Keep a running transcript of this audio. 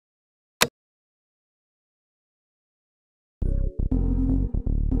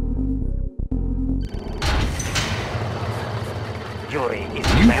Yuri is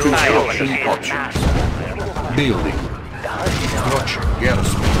New construction options. Building. Structure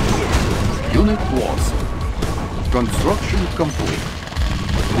garrison. Unit lost. Construction complete.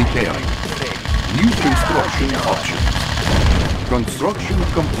 Repairing. New construction options. Construction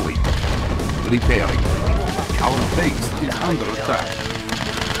complete. Repairing. Our base is under attack.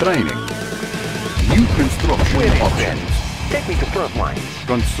 Training. New construction options. Take me to front line.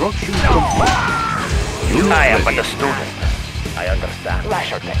 Construction complete. Unit I am but ready. a student. I understand.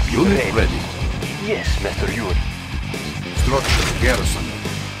 Lasher tech. Unit ready. Yes, Mr. Yuri. Structure garrison.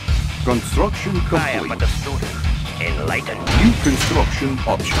 Construction I am complete. but a student. Enlighten me. New construction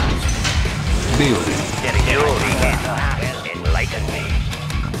options. Building. Yuri enlighten me.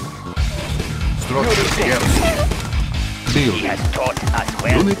 Structure garrison. He Building. has taught us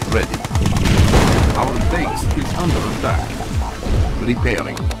well. Unit ready. Our base is under attack.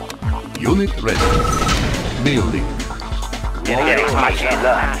 Repairing. Unit ready. Building. There is much to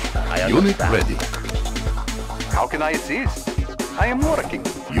learn. I Unit understand. ready. How can I assist? I am working.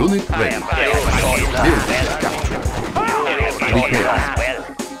 Unit I ready. am very much to learn. Building captured. There is much to learn. Well,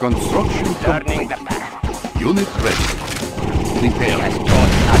 Construction learning complete. the path. Unit ready. He has Repairing.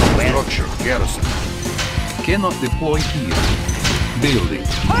 taught us well. Structure garrison. Cannot deploy here. Building.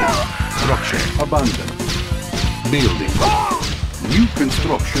 Structure abandoned. Building. New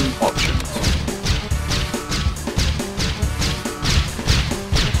construction options.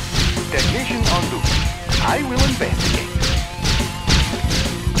 Technician on duty. I will investigate.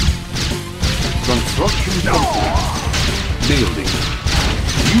 Construction complete. Building.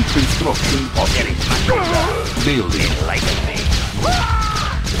 New construction There options. is much to learn. Building. Enlighten me.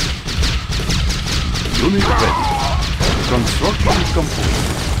 Unit ready. Construction complete.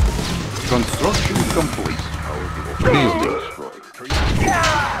 Construction complete. Building.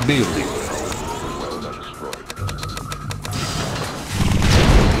 Building.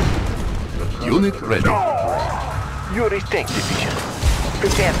 Unit ready. Yuri tank division.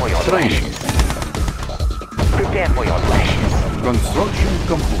 Prepare for your Training. lashes. Prepare for your lashes. Construction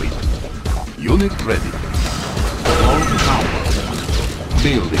complete. Unit ready. All power.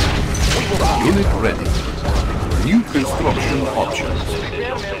 Building. Unit ready. New construction options.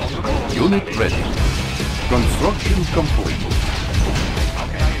 Unit ready. Construction complete.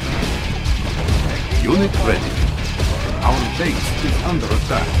 Unit ready. Our base is under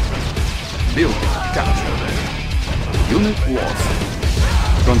attack. Building captured. Unit lost.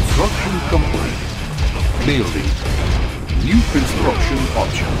 Construction complete. Building. New construction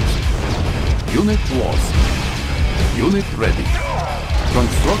options. Unit lost. Unit ready.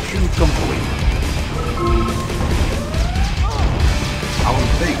 Construction complete. Our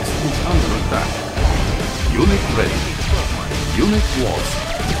base is under attack. Unit ready. Unit lost.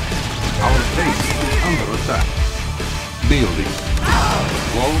 Our base is under attack. Building.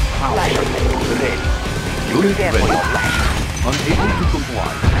 Low power. Ready. Unit Prepare for ready. your lashes. Unable to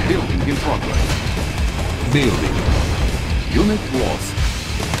comply. Building in progress. Building. Unit lost.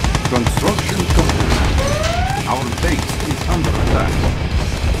 Construction complete. Our base is under attack.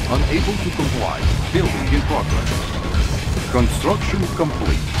 Unable to comply. Building in progress. Construction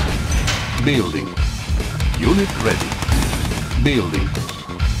complete. Building. Unit ready. Building.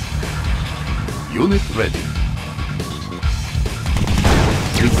 Unit ready.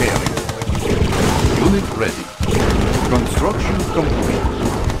 Repairing. Unit ready. Construction complete.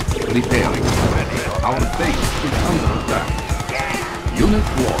 Repairing. Our base is under attack. Unit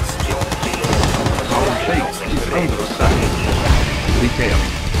lost. Our base is under attack.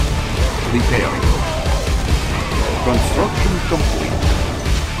 Repairing. Repairing. Construction complete.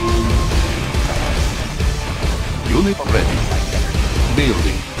 Unit ready.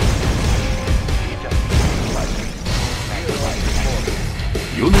 Building.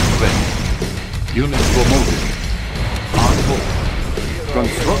 Unit ready. Unit promoted. On hold.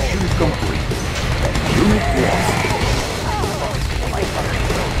 Construction complete. Unit lost.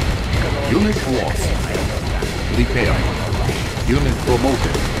 Unit lost. Repairing. Unit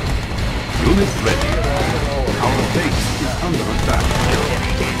promoted. Unit ready. Our base is under attack.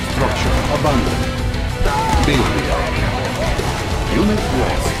 Structure abandoned. Building. Unit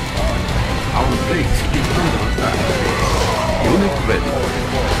lost. Our base is under attack. Unit ready.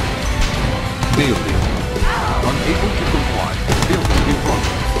 Building. Unable to comply. Building in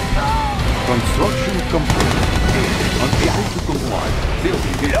progress. Construction complete. Unable to comply.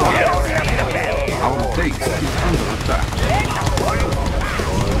 Building in progress. Our base is under attack.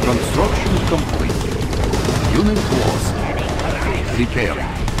 Construction complete. Unit lost.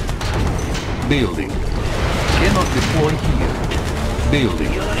 Repairing. Building. Cannot deploy here.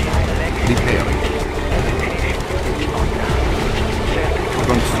 Building. Repairing.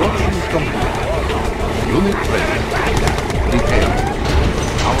 Construction complete. Unit ready. Repairing.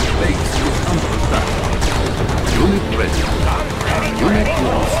 Our base is under attack. Unit ready. Unit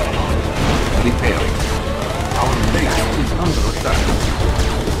lost. Repairing. Our base is under attack.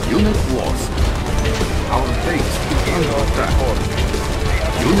 Unit lost. Our base is under attack.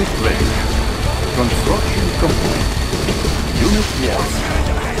 Unit ready. Construction complete. Unit lost.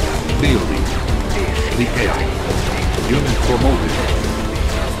 Building. Repairing. Unit promoted.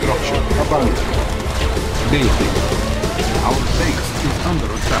 Structure abandoned. Building. Our base is under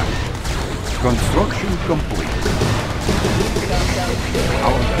attack. Construction complete.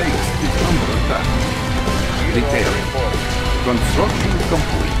 Our base is under attack. Repairing. Construction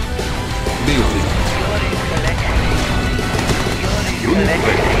complete. Building. Unit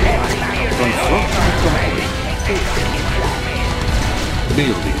ready. Construction complete.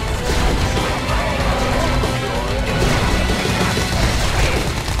 Building.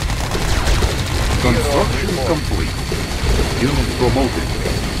 Construction complete. Unit promoted.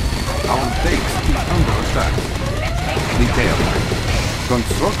 Our base is under attack. Repairing.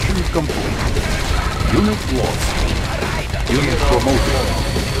 Construction complete. Unit lost. Unit promoted.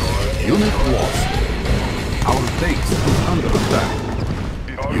 Unit lost. Our base is under attack.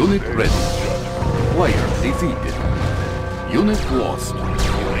 Unit ready. Player defeated. Unit lost.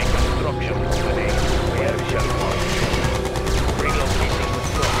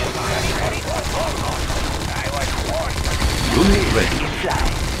 Unit ready.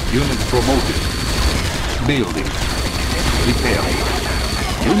 Unit promoted. Building. Repairing.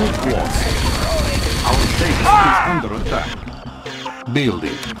 Unit lost. Our base is under attack.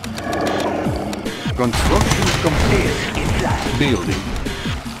 Building. Construction complete. Building.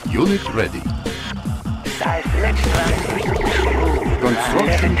 Unit ready.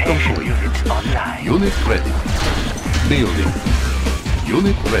 Construction complete. Unit ready. Building.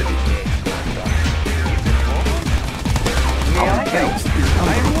 Unit ready. Our base is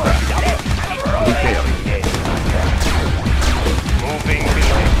under attack. Repairing.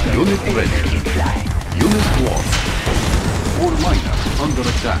 Unit ready. Unit lost. Ore miner under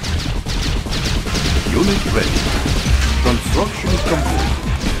attack. Unit ready. Construction complete.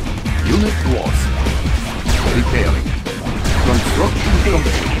 Unit lost. Repairing. Construction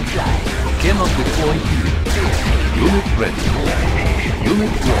complete. Cannot deploy here. Unit ready.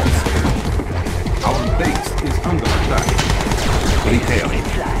 Unit lost. Our base is under attack. Repairing.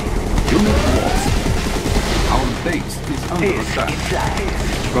 Unit lost. Our base is under attack.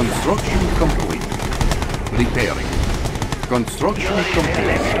 Construction complete. Repairing. Construction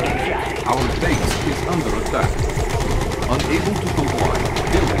complete. Our base is under attack. Unable to comply.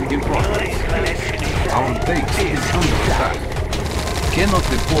 Building in progress. Our base is under attack. Cannot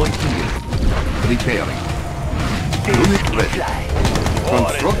deploy here. Repairing. Unit ready.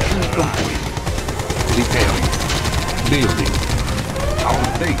 Construction complete. Repairing. Building. Our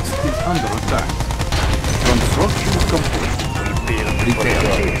base is under attack. Construction complete.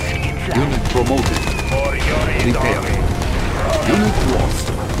 Repairing. Unit promoted. Repairing. Unit lost.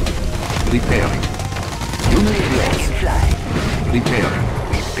 Repairing. Unit lost. Repairing.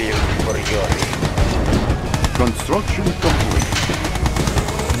 Construction complete.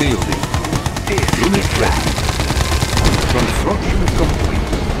 Building. Unit ready. Construction complete.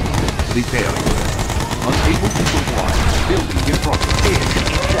 Repairing. Unable to comply. Building in progress.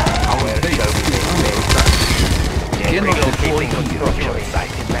 Our base is under attack. Cannot deploy here.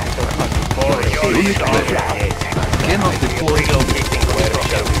 Unit ready. Cannot deploy here.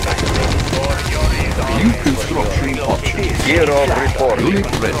 New construction options. Hero report. Unit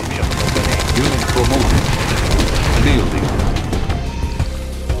ready. Unit promoted. Building.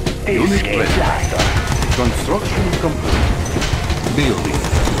 Unit ready. Construction complete. Building.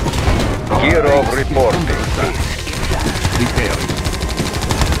 Hero reporting. Repairing.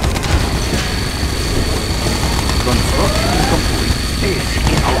 Construction complete.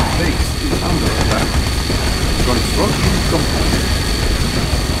 Our base is under attack. Construction complete.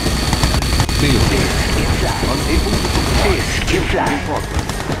 Building. Unable to comply. Building in progress.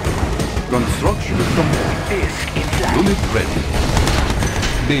 Construction complete. Unit ready.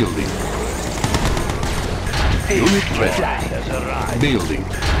 Building. Unit ready. Building.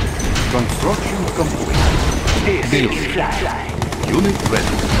 Construction complete. Building. Unit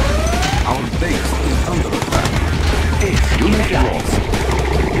ready. Our base is under attack. Unit lost.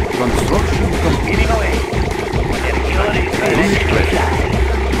 Construction complete. Unit ready.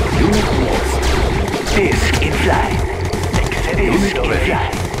 Unit lost. In flight. Unit ready.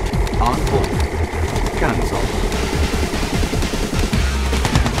 On hold. Cancel.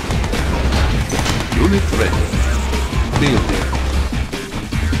 Unit ready. Building.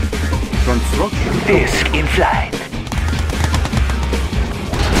 flight.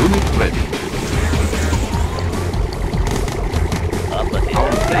 Unit ready.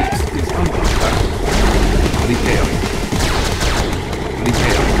 Our base is under attack. Repairing.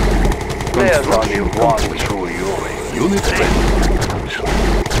 Repairing. There's only Construction one complete. true Yuri. Unit ready.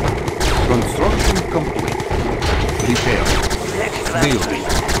 Construction complete. Repairing. Building.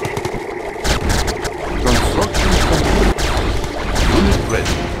 Construction complete. Unit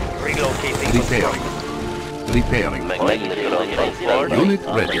ready. Relocating. Repairing. Repairing. Unit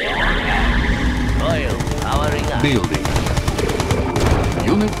ready. Oil powering up. Building.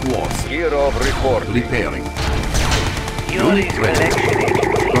 Unit lost. Gear of report. Repairing. Yuri's ready. collection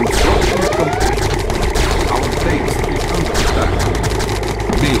agent. Construction complete. Our base is under attack.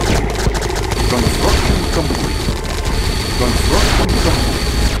 Building. Construction complete. Construction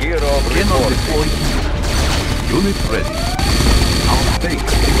complete. Gear of Cannot report. deploy here. Unit ready. Our base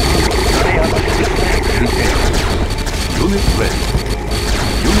is under attack. Repairing. Unit ready.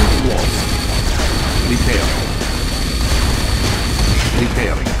 Unit lost. Repairing.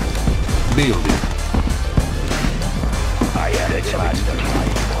 Repairing. Building. I am the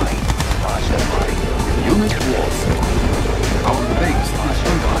mastermind. Mastermind. Unit lost. Our base is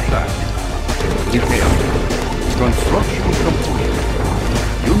under attack. Repairing. Construction complete.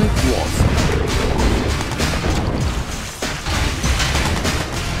 Unit lost.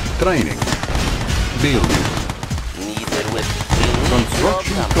 Training. Building.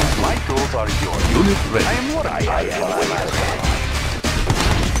 Construction My complete. tools are yours. Unit ready. I am what I am.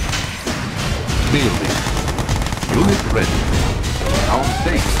 Building. Unit ready. Our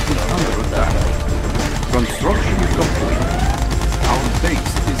base is under attack. Construction complete. Our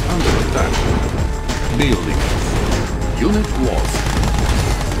base is under attack. Building. Unit lost.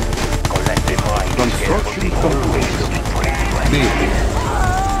 Collected my Construction complete. Building.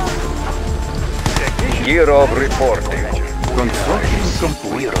 Gear of reporting. Construction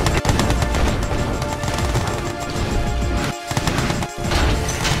complete.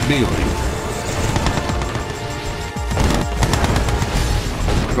 Building.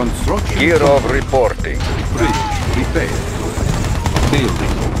 Construction Gear of reporting. Bridge repair.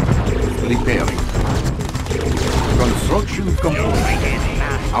 Building. Repairing. Construction complete.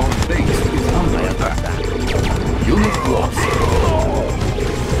 Our base is under attack. Unit lost.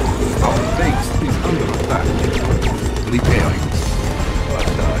 Our base is under attack. Repairing.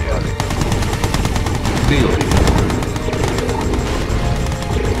 Building.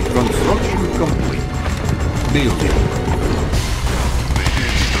 Construction complete. Building.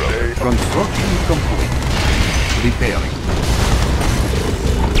 Construction complete. Repairing.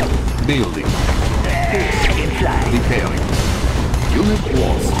 Building. Repairing. Unit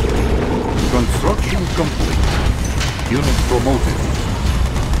lost. Construction complete. Unit promoted.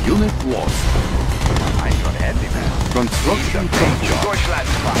 Unit lost. I'm not happy, man. Construction complete. Deutschland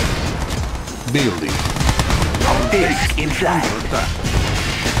fight. Building. Our base in is flight. under attack.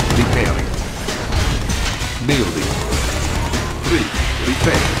 Repairing. Building. Bridge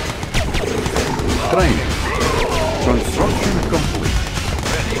repair. Training. Construction complete.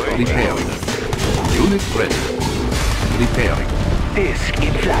 Repairing. Unit ready. Repairing. Disc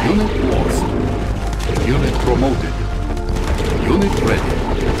in flight. Unit lost. Unit promoted. Unit ready.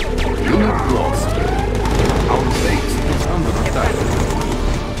 Unit lost. Our base is under attack.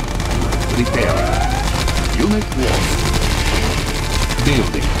 Repairing. Unit lost.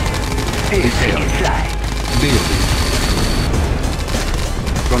 Building. Disc in flight. Building.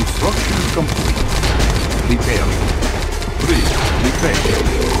 Construction complete. Repairing. Bridge repair.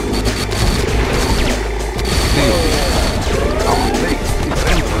 Building. Our base is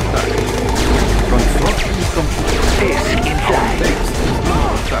under attack. Construction complete. Disc in Our flight. base is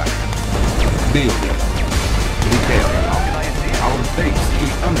under attack. Building. Repairing. Our base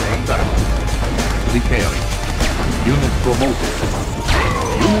is under attack. Repairing. Unit promoted.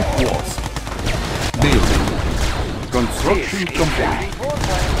 Unit lost. Building. Construction complete.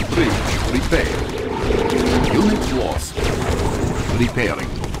 Bridge repair. Unit lost. Repairing.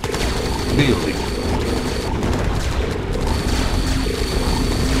 Building.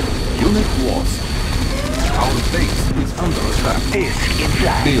 Unit lost. Our base is under attack. Disc in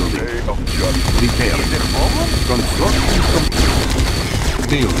flight. Building. Repairing. Construction complete.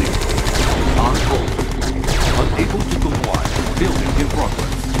 Building. On hold. Unable to comply. Building in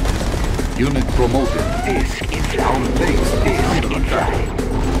progress. Unit promoted. Disc in flight. Our base is under attack.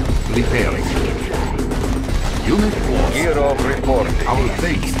 Repairing. Unit lost. Gear of reporting. Our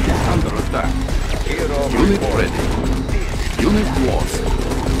base is under attack. Gear of Unit reporting. ready. Unit lost.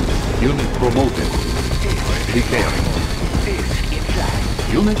 Unit promoted. Repairing. Disc in flight.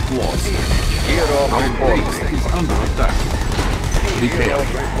 Unit lost. Our base is under attack. Repairing.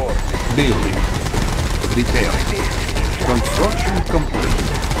 Building. Repairing. Construction complete.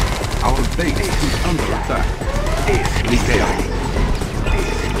 Our base is under attack. Repairing.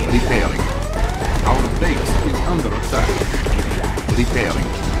 Repairing. Our base is under attack. Repairing.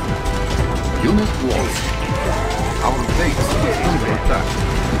 Unit lost. Our base is under attack.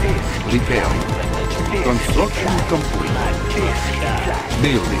 Repairing. Construction complete.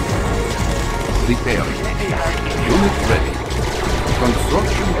 Building. Repairing. Unit ready.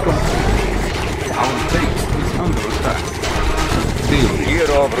 Construction complete. Our base is under attack. Building. Year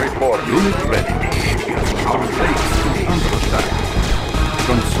of report. Unit ready. Our base is under attack.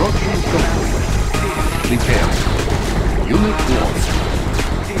 Construction complete. Repairing. Unit lost.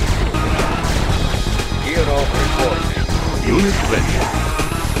 Year of report. Unit ready.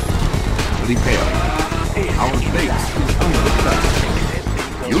 Repairing. Our base is under attack.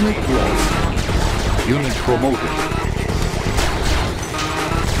 Unit lost. Unit promoted.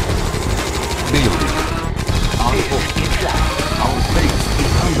 Building. On hold. Our base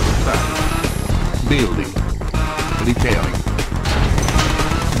is under attack. Building. Repairing.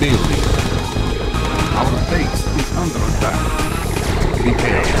 Building. Our base is under attack.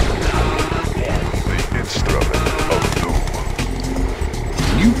 Repairing. The instrument of doom.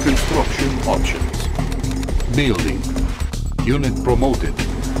 New construction options. Building. Unit promoted.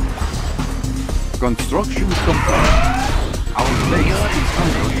 Construction complete. Our base is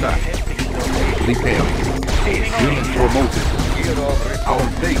under attack. Repairing. Unit promoted. Our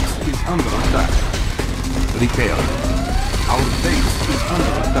base is under attack. Repairing. Our base is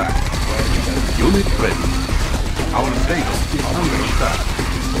under attack. Unit ready. Our base is under attack.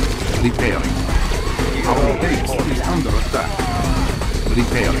 Repairing. Our base is under attack.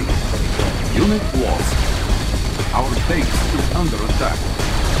 Repairing. Unit lost. Our base is under attack.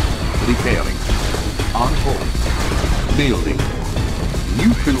 Repairing. On hold. Building.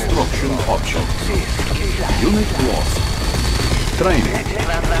 New construction options. Unit lost. Training.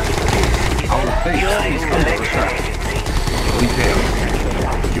 Our base is under attack. Repairing.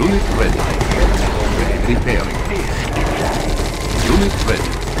 Unit ready. Repairing. Unit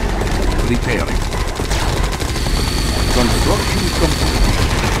ready. Repairing. Construction complete.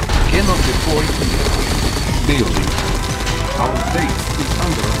 Cannot deploy here. Building. Our base is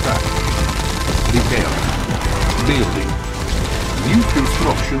under attack. Repairing. Building. New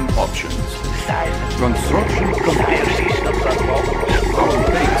construction options. Construction complete. Our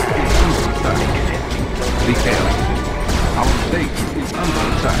base is under attack. Repairing. Our base is under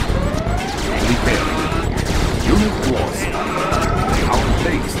attack. Repairing. Unit lost. Our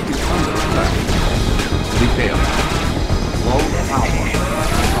base is under attack. Repairing. Low power.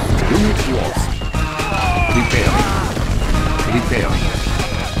 Unit lost. Repairing. Repairing.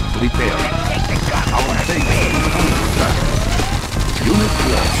 Repairing. Our base is under attack. Unit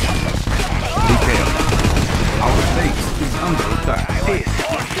lost. Repairing. Our base is under attack.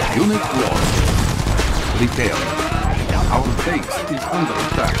 Unit lost. Repairing. Our base is under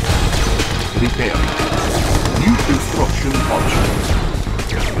attack. Repairing. New construction options.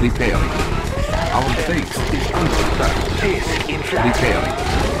 Repairing. Our base is under attack. Repairing.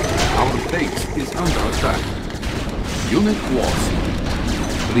 Our base is under attack. Unit lost.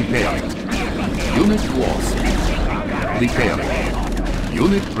 Repairing. Unit lost. Repairing.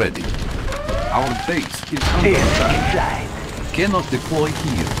 Unit ready. Our base is under attack. Cannot deploy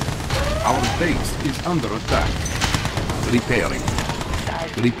here. Our base is under attack. Repairing.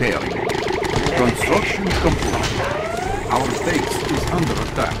 Repairing. Construction complete. Our base is under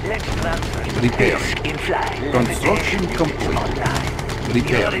attack. Repairing. Construction complete.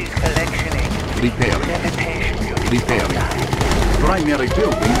 Repairing. Repairing. Repairing. Primary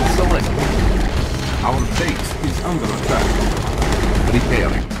building selected. Our base is under attack.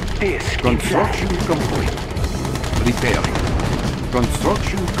 Repairing. Construction complete. Repairing.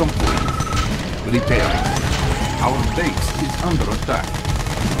 Construction complete. Repairing. Our base is under attack.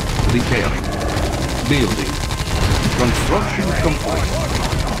 Repairing. Building. Construction complete.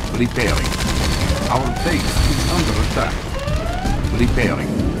 Repairing. Our base is under attack.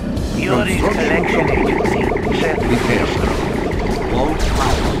 Repairing. Construction complete. Repairing. Low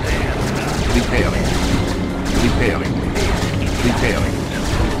power. Repairing. Repairing. Repairing.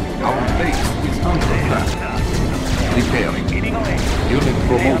 Our base is under attack. Repairing. Unit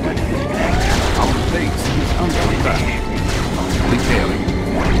promoted. Our base is under attack. Repairing.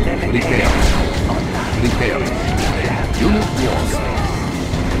 Repairing. Repairing. Unit lost.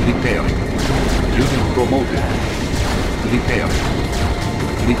 Repairing. Unit promoted. Repairing.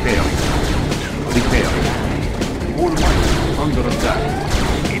 Repairing. Repairing. All miners under attack.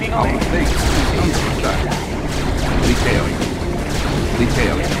 Our base is under attack. Repairing.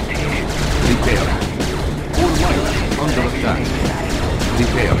 Repairing. Repairing. All miners under attack.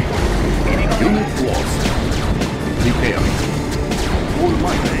 Repairing. Unit lost. Repairing. All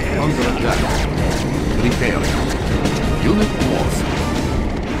miners under attack. Repairing. Unit lost.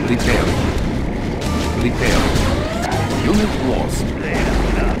 Repairing. Repairing. Unit lost.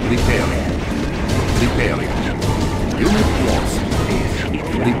 Repairing. Repairing. Unit lost.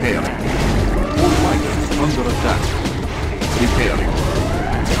 Repairing. All miners under attack. Repairing.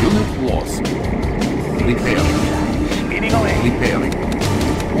 Unit lost. Repairing. Repairing.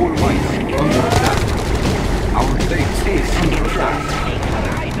 All miners under attack. Our base is under attack.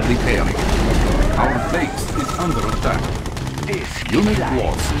 Repairing. Our base is under attack. Unit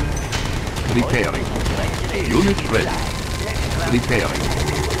lost. Repairing. Unit ready. Repairing.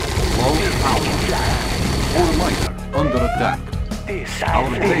 Low power. All miners under attack. Our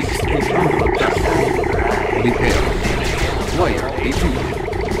base is under attack. Repairing. Player defeated.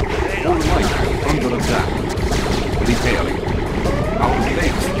 All miners under attack. Repairing. Our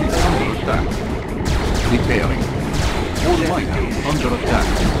base is under attack. Repairing. All miners under attack.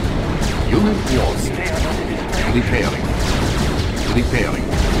 Unit lost. Repairing. Repairing.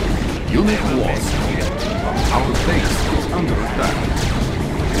 Unit lost. Our base is under attack.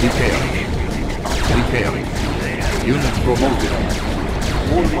 Repairing. Repairing. Unit promoted.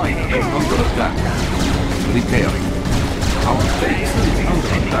 All miners under attack. Repairing. Our base is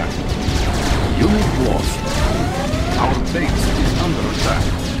under attack. Unit lost. Our base is under attack.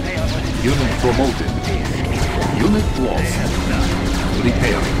 Unit promoted. Unit lost.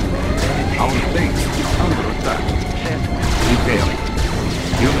 Repairing. Our base is under attack. Repairing.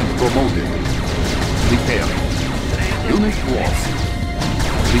 Unit promoted. Repairing. Unit lost.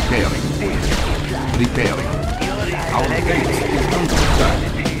 Repairing. Repairing. Our base is under attack.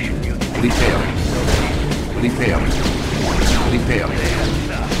 Repairing. Repairing. Repairing.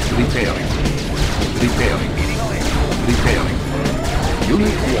 Repairing. Repairing. Repairing.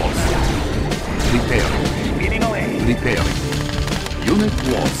 Unit lost. Repairing. Repairing. Unit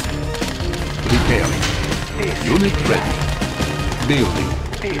lost. Repairing. Unit ready. Building.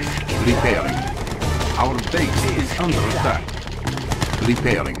 Repairing. Our base is under attack.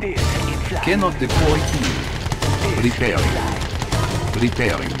 Repairing. Cannot deploy here. Repairing.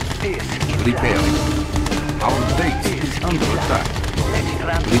 Repairing. Repairing. Our base is under attack.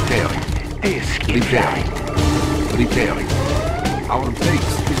 Repairing. Repairing. Repairing. Our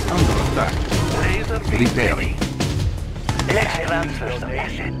base is under attack. Repairing. Let's transfer some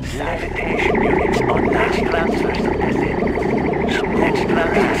assets. Levitation units on. Let's transfer some assets. Let's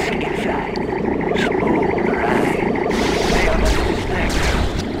transfer inside. Smooth ride. They are not distracted.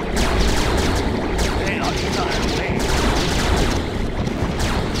 They are in our way.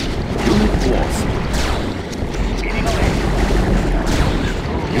 Unit lost.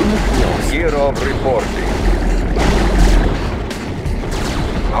 Unit lost. Year of reporting.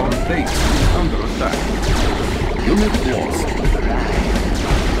 Our base is under attack. Unit lost.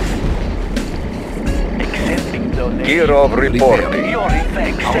 Accepting donations. Year of reporting. Yuri,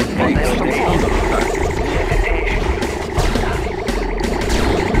 thanks. Our base is under attack.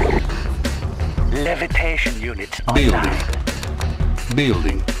 Levitation units Building. online.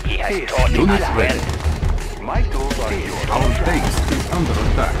 Building. He has taught me Unit well. ready. My tools are yours. Our base is under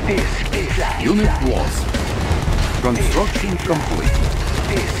attack. This is Unit lost. Construction complete.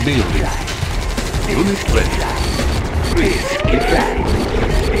 Building. Unit ready. Effective.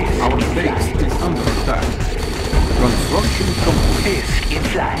 Our base is under attack. Construction complete.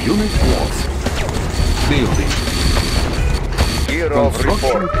 Unit lost. Building. Year of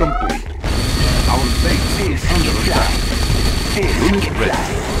Construction reporting. complete. Our base is under attack. Unit ready.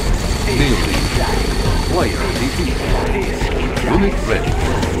 Building. Player defeated. Unit ready.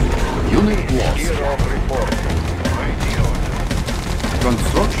 Unit lost. Year of reporting.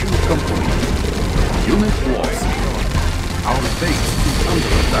 Construction complete. Unit lost. Our base is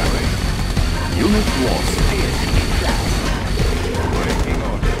under attack. Unit lost.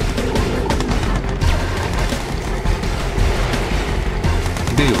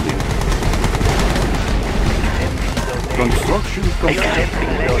 Building. Construction complete.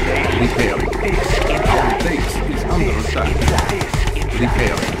 Repairing. Our base is under attack.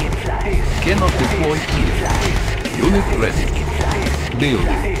 Repairing. Cannot deploy here. Unit ready.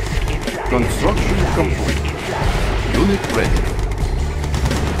 Building. Construction complete. Unit ready.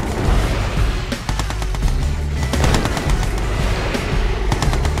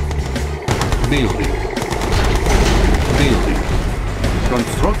 Building. Building.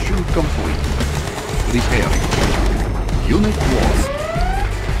 Construction complete. Repairing. Unit lost.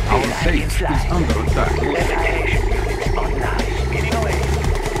 Our base is under attack. Levitation units online. Speeding away.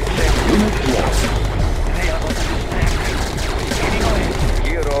 Unit lost. They are on the distraction. Speeding away.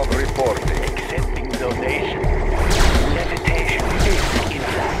 Gear of reporting. Accepting donation. Levitation is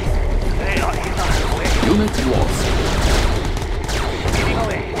inside. They are in our way. Unit lost. Speeding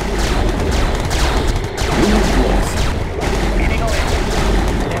away. Unit lost. Speeding away.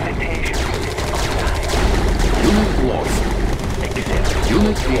 Levitation units online. Unit lost. Accepting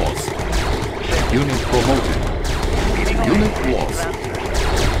Unit lost. Unit promoted. Speeding away. Unit lost.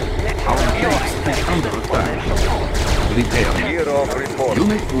 Our base is under attack. Repairing. Gear of reporting.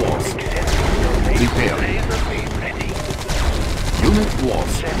 Unit lost. Repairing. Unit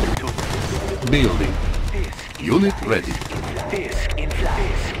lost. Building. Unit ready.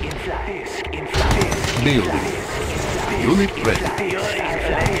 Building. Unit ready.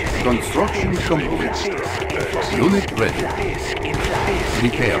 Construction complete. Unit ready.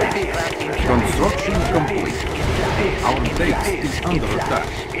 Repairing. Construction complete. Our base is under attack.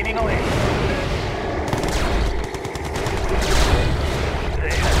 Speeding away.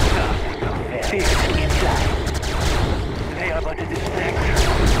 They are but a distraction.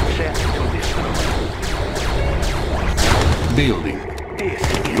 Sent to destroy. Building.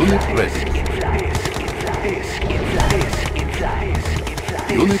 Unit ready.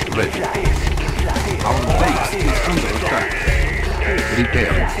 Unit ready. Our base is under attack.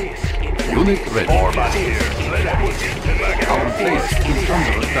 Repairing. Unit ready. Our base is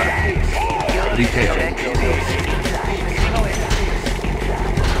under attack. Repairing.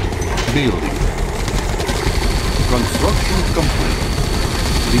 Building. Construction complete.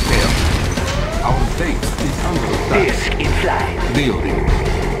 Repair. Our base is under attack. Building.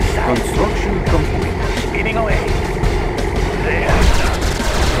 Construction complete. Speeding away. There.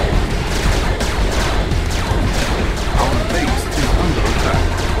 Our base is under attack.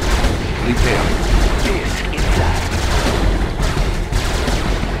 Repairing. This inside.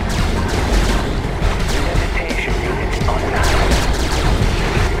 Levitation units online.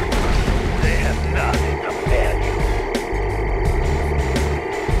 They have nothing of value.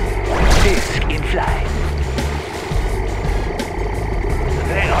 This in flight.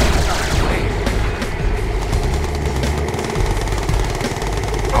 They are on our way.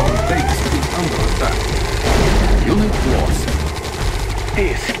 Our base is under attack. Unit lost.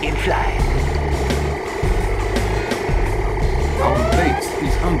 This in flight. Our base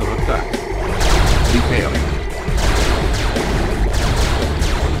is under attack. Repairing.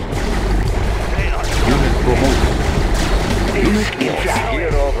 They are Unit promoted. this Unit in lost. flight.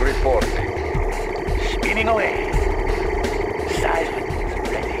 Gear of reporting. Spinning away. Seismic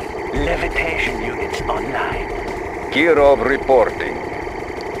ready. Levitation units online. Gear of reporting.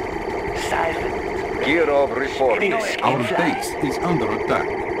 Seismic Gear of reporting. Our base is under attack.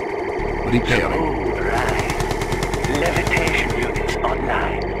 Repairing. Smooth ride. Levitation units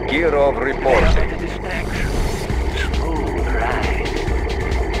online. Gear of They are reporting. at a distraction. Smooth ride.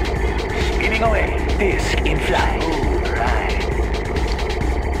 Spinning away. This in flight. Smooth ride.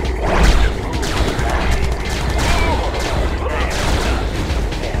 Smooth ride.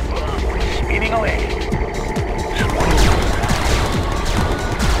 Spinning away. Smooth ride.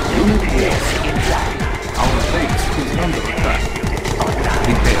 Unit This lost. in flight. Our base is under attack. Online.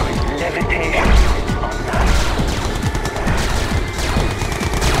 Repairing. Levitation online.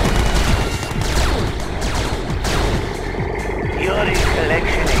 Yuri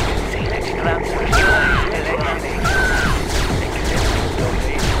Collection Agency. Let's transfer Yuri Collection Agency. Accepting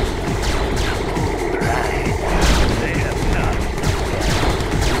donation. Smooth ride. They have none.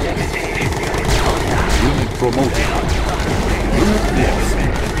 Levitation units online. Unit promoted. Unit lost.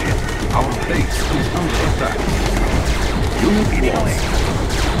 Our base is under attack. Unit lost.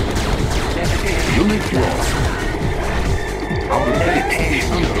 Unit lost. Our base is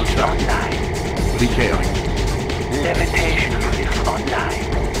under attack. Repairing. Levitation units online.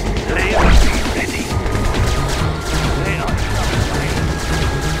 They are ready. They are ready.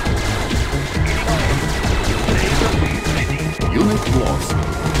 Unit lost.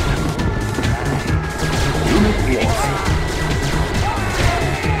 Unit lost.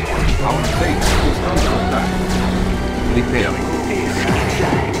 Our base is under attack. Repairing. This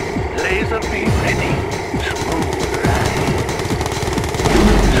inside. Laser beam ready. Smooth ride.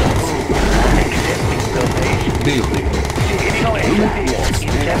 Unit lost. Accepting donation. Building. Speeding away. Unit This lost.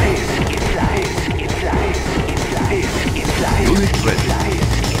 inside. This inside. Unit ready. This inside.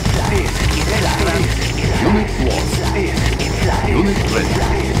 Unit lost. This inside. Unit ready.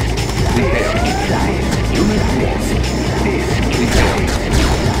 Repairing. Unit lost. This Repairing.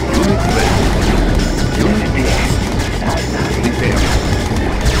 Unit ready. Unit lost.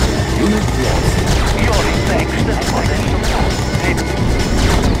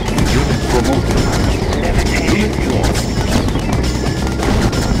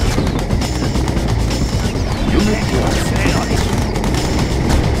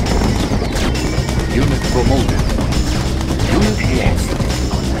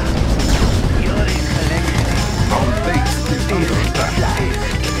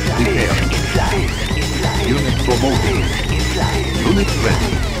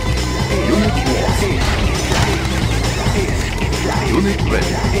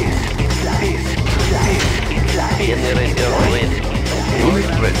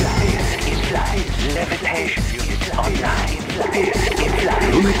 Unit ready. Levitation units online.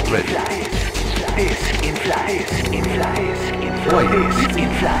 Unit ready.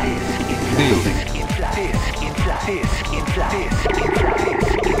 Building.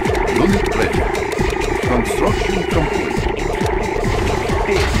 Unit ready. Construction complete.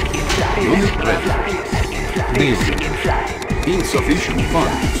 Unit ready. Building. Insufficient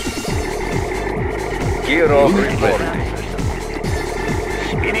funds. Gear off Unit report. ready.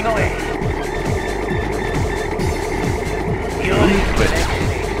 Spinning away. Unit ready.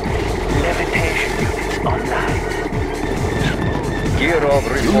 Levitation units online. Gear off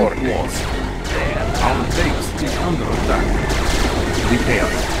Unit report. lost. Our base is under attack. Repair.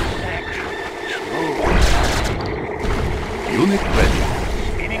 Unit ready.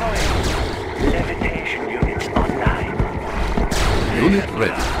 Spinning away. Levitation units online. Unit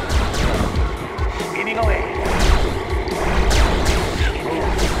ready. Spinning away.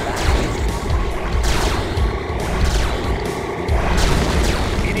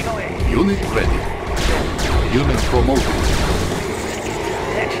 Spinning away. Unit ready. Unit promoted.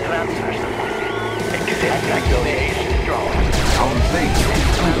 Let's transfer some. Activation strong. Our base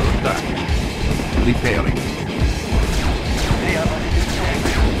is under attack. Repairing. They are under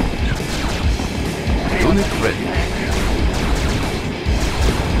distraction. Unit ready.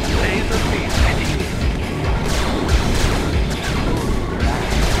 Laser beam ready.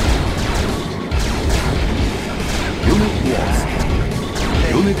 Unit lost.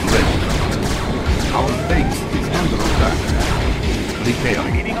 Unit ready. Our base is under attack.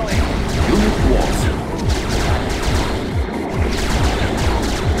 Repairing. Spinning away. Unit lost.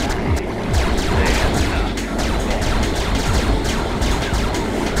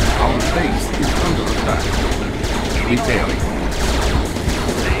 Our base is under attack. Repairing.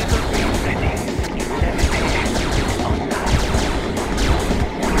 Laser beam ready. Levitation online.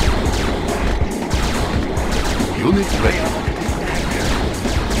 Unit ready.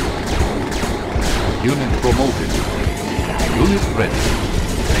 Unit promoted. Unit ready.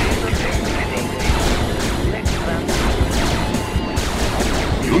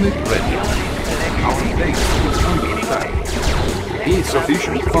 Unit ready. Our base is under attack.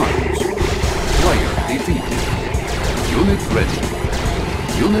 Insufficient funds. Player defeated. Unit ready.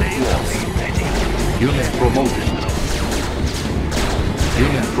 Unit lost. Unit promoted.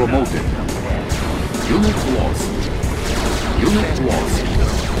 Unit promoted. Unit lost. Unit lost.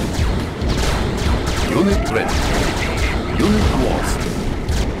 Unit ready. Unit lost.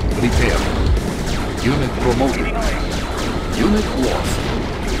 Repair. Unit promoted. Unit lost.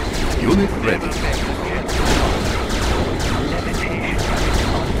 Unit ready.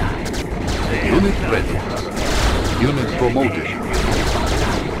 Unit ready. Unit promoted.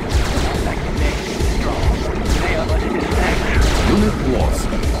 Unit lost.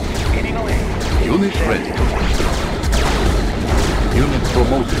 Unit ready. Unit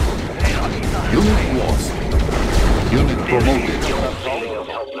promoted. Unit lost. Unit promoted.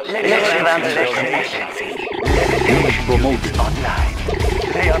 Unit promoted.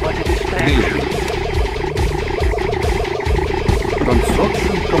 Building.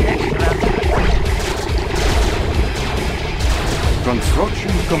 Construction complete.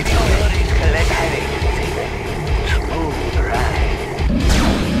 Construction complete. Smooth ride.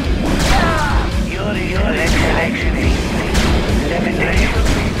 Yuri collection agency. Levitation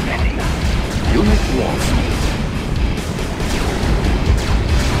ready. Unit lost.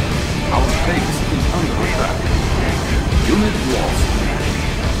 Our base is under attack. Unit lost.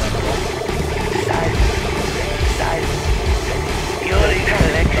 Yuri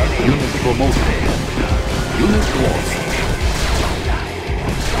collection Unit promoted. Unit lost.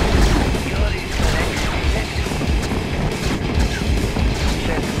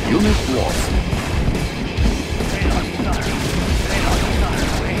 Unit lost.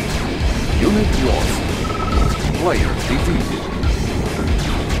 Unit lost. Player defeated.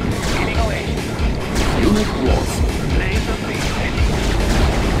 Unit lost.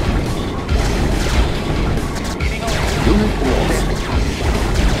 Unit lost.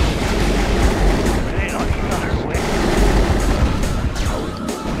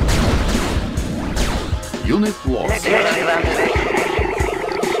 Unit lost.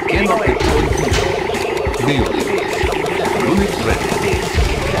 Cannot deploy people. Building. Unit ready.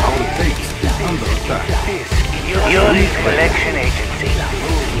 Our base is under attack. Yuri's collection agency.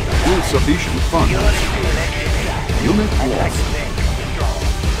 Insufficient funds. Unit lost.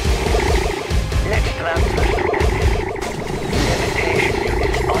 Let's transfer. Levitation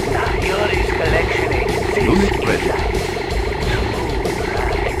units online. Yuri's collection agency. Unit ready.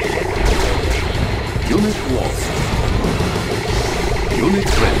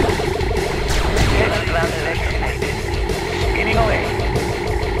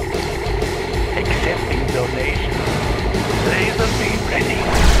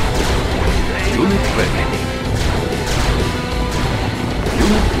 Unit ready.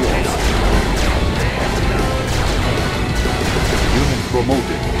 Unit lost. Unit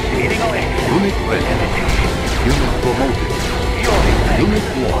promoted. Leading away. Unit ready. Unit promoted. Yuri, Unit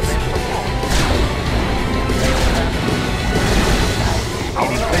lost.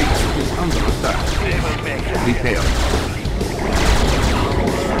 Our base is under attack. we will make that. Prepare.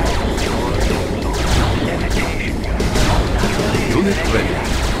 Levitation. Unit ready.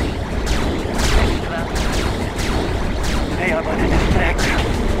 They are but a distraction.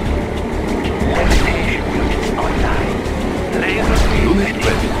 Levitation units online. Laser beam Unit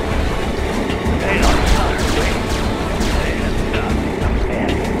ready. They are far away. They have done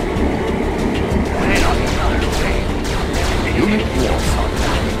compared. They are far away. Unit lost.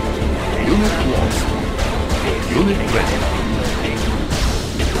 Unit lost. Unit ready.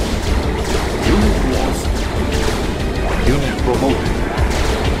 Unit lost. Unit promoted.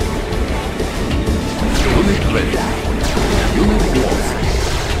 Unit ready. Unit lost.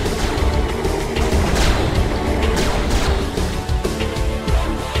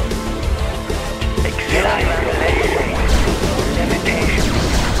 Levitation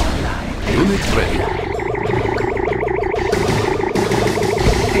online. Unit ready.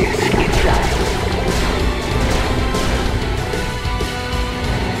 This inside.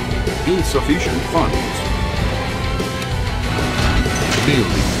 Insufficient funds.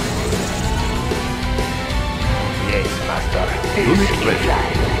 Building. Yes, master. This Unit ready.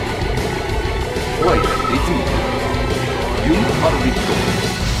 inside. Player defeated. You are victorious.